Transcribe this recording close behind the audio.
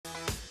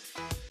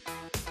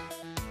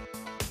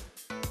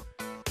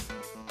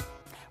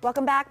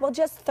Welcome back. Well,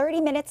 just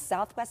 30 minutes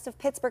southwest of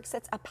Pittsburgh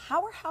sits a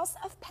powerhouse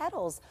of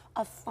petals,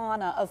 of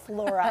fauna, of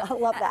flora. I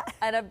love that.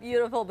 And a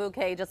beautiful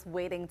bouquet just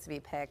waiting to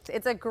be picked.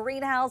 It's a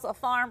greenhouse, a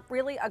farm,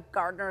 really a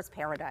gardener's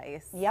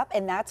paradise. Yep,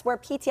 and that's where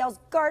PTL's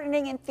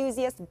gardening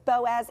enthusiast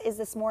Boaz is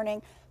this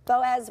morning.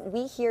 Boaz,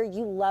 we hear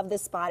you love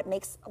this spot. It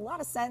makes a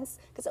lot of sense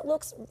because it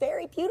looks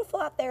very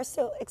beautiful out there.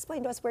 So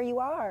explain to us where you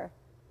are.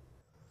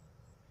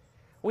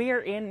 We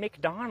are in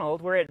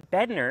McDonald. We're at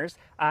Bedner's,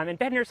 and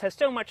Bedner's has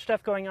so much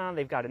stuff going on.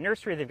 They've got a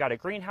nursery, they've got a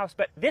greenhouse,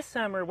 but this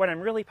summer what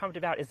I'm really pumped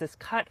about is this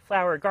cut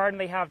flower garden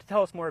they have. To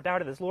tell us more about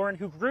it is Lauren,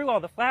 who grew all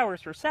the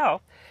flowers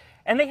herself.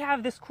 And they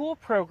have this cool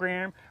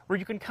program where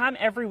you can come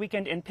every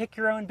weekend and pick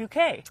your own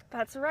bouquet.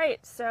 That's right.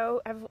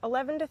 So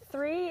 11 to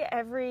 3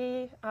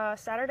 every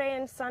Saturday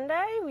and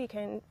Sunday, you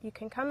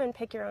can come and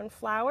pick your own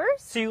flowers.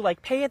 So you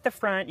like pay at the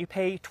front, you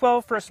pay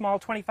 12 for a small,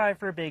 25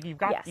 for a big. You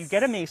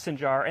get a mason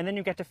jar, and then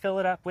you get to fill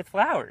it up with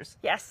flowers.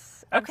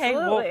 Yes, okay,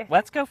 absolutely. Well,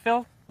 let's go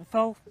fill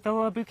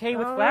a bouquet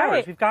with flowers.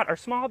 Right. We've got our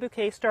small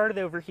bouquet started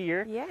over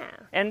here. Yeah.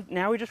 And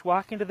now we just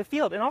walk into the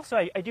field. And also,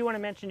 I do want to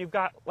mention you've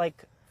got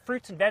like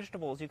fruits and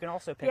vegetables you can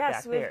also pick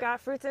back there. Yes, we've got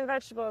fruits and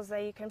vegetables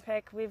that you can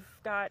pick. We've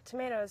got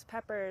tomatoes,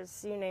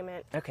 peppers, you name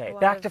it. Okay,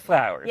 back to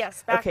flowers.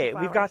 Yes, back to flowers. Okay,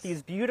 we've got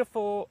these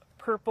beautiful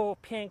purple,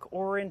 pink,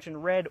 orange,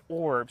 and red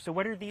orbs. So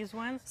what are these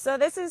ones? So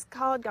this is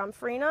called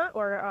gomphrena,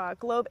 or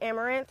globe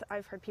amaranth.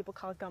 I've heard people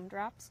call it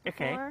gumdrops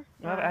before. Okay,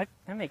 well,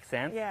 that makes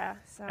sense. Yeah.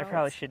 So I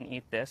probably shouldn't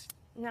eat this.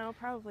 No,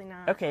 probably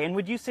not. Okay, and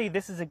would you say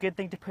this is a good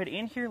thing to put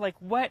in here? Like,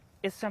 what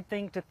is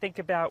something to think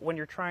about when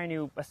you're trying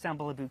to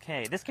assemble a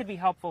bouquet? This could be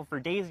helpful for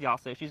Daisy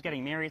also. She's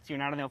getting married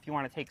soon. I don't know if you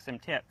want to take some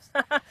tips.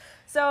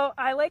 So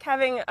I like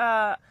having,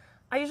 I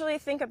usually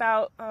think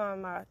about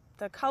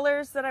the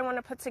colors that I want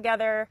to put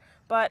together,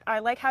 but I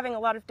like having a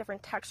lot of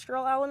different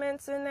textural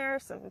elements in there,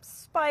 some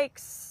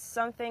spikes,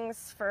 some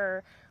things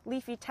for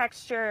leafy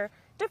texture,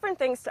 different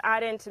things to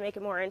add in to make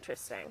it more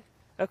interesting.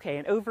 Okay,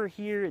 and over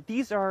here,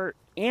 these are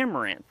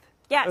amaranth.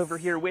 Yes. Over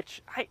here,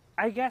 which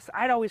I guess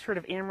I'd always heard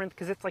of amaranth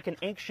because it's like an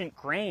ancient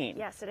grain.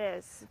 Yes, it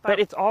is. But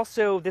it's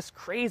also this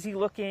crazy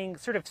looking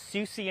sort of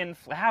Seussian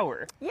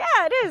flower. Yeah,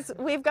 it is.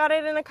 We've got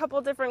it in a couple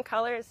different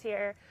colors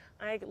here.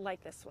 I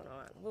like this one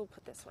on. We'll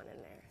put this one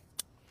in there.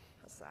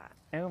 How's that?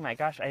 Oh my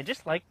gosh, I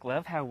just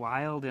love how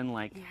wild and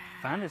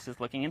fun this is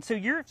looking. And so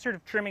you're sort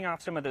of trimming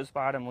off some of those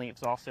bottom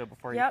leaves also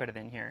before you put it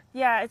in here.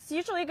 Yeah, it's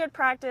usually good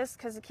practice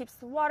because it keeps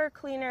the water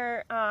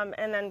cleaner,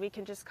 and then we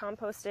can just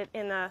compost it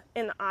in the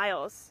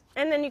aisles.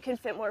 And then you can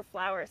fit more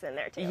flowers in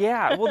there too.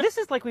 Yeah, well this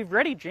is we've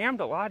already jammed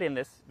a lot in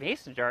this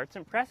mason jar. It's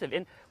impressive.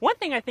 And one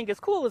thing I think is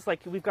cool is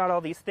we've got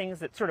all these things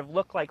that sort of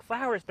look like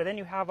flowers, but then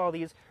you have all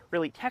these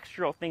really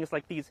textural things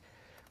like these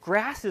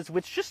grasses,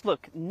 which just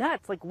look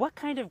nuts. Like, what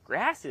kind of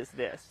grass is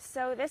this?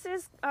 So this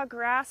is a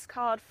grass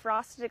called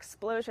Frosted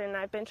Explosion.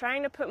 I've been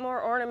trying to put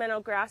more ornamental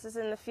grasses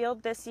in the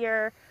field this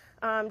year,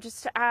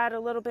 just to add a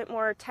little bit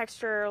more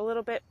texture, a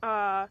little bit,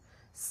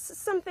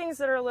 some things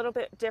that are a little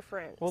bit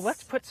different. Well,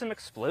 let's put some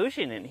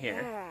explosion in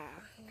here.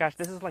 Yeah. Gosh,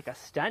 this is like a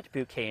stunt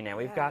bouquet now.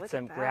 We've got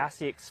some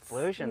grassy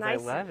explosions. I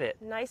love it.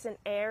 Nice and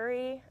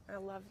airy. I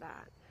love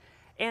that.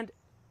 And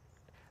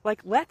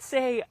let's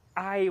say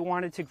I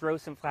wanted to grow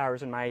some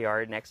flowers in my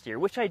yard next year,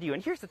 which I do.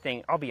 And here's the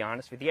thing, I'll be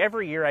honest with you.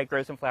 Every year I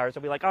grow some flowers,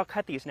 I'll be like, I'll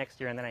cut these next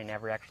year, and then I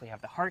never actually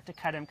have the heart to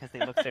cut them because they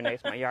look so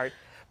nice in my yard.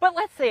 But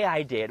let's say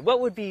I did. What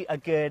would be a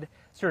good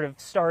sort of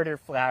starter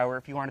flower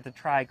if you wanted to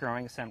try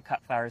growing some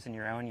cut flowers in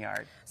your own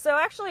yard? So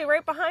actually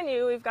right behind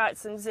you, we've got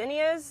some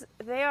zinnias.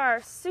 They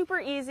are super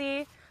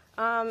easy.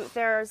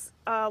 There's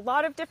a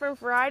lot of different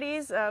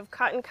varieties of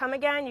cut and come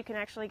again. You can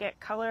actually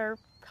get color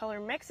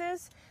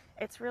mixes.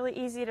 It's really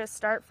easy to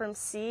start from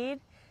seed.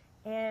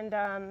 And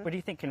what do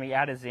you think? Can we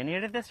add a zinnia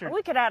to this? Or?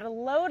 We could add a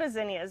load of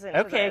zinnias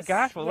into this. Okay,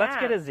 gosh, well, let's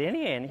get a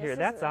zinnia in here.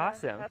 That's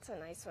awesome. That's a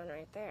nice one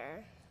right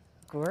there.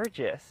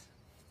 Gorgeous.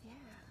 Yeah.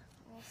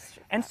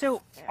 And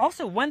so,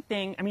 also one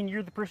thing, I mean,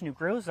 you're the person who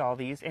grows all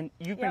these, and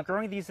you've been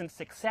growing these in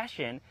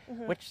succession,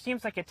 which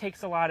seems like it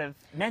takes a lot of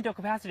mental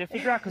capacity to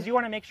figure out, because you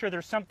want to make sure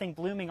there's something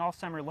blooming all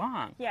summer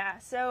long. Yeah,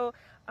 so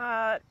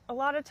a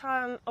lot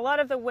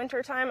of the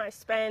winter time I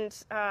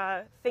spend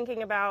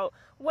thinking about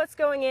what's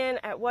going in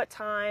at what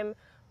time,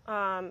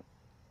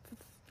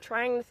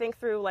 trying to think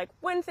through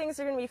when things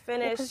are going to be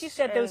finished. Because you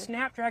said those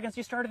snapdragons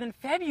you started in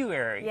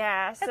February.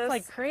 Yeah,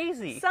 that's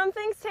crazy. Some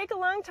things take a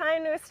long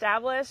time to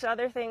establish,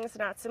 other things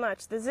not so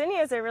much. The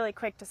zinnias are really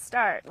quick to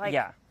start.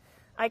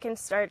 I can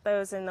start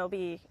those and they'll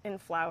be in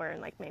flower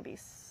in maybe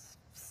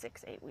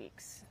 6-8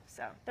 weeks.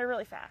 So they're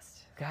really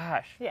fast.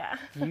 Gosh. Yeah.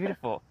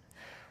 Beautiful.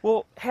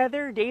 Well,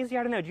 Heather, Daisy,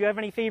 I don't know, do you have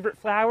any favorite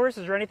flowers?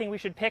 Is there anything we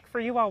should pick for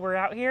you while we're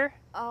out here?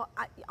 Oh,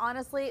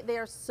 honestly, they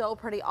are so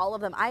pretty, all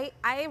of them. I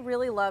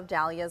really love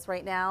dahlias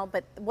right now,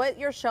 but what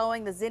you're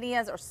showing, the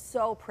zinnias are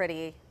so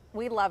pretty.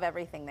 We love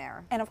everything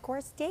there. And of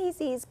course,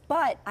 daisies,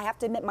 but I have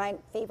to admit my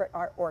favorite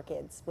are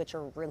orchids, which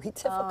are really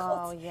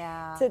difficult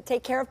to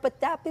take care of. But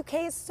that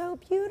bouquet is so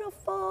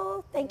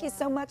beautiful. Thank you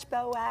so much,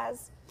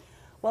 Boaz.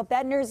 Well,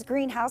 Bedner's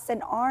Greenhouse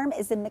and Arm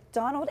is in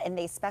McDonald, and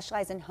they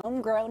specialize in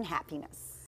homegrown happiness.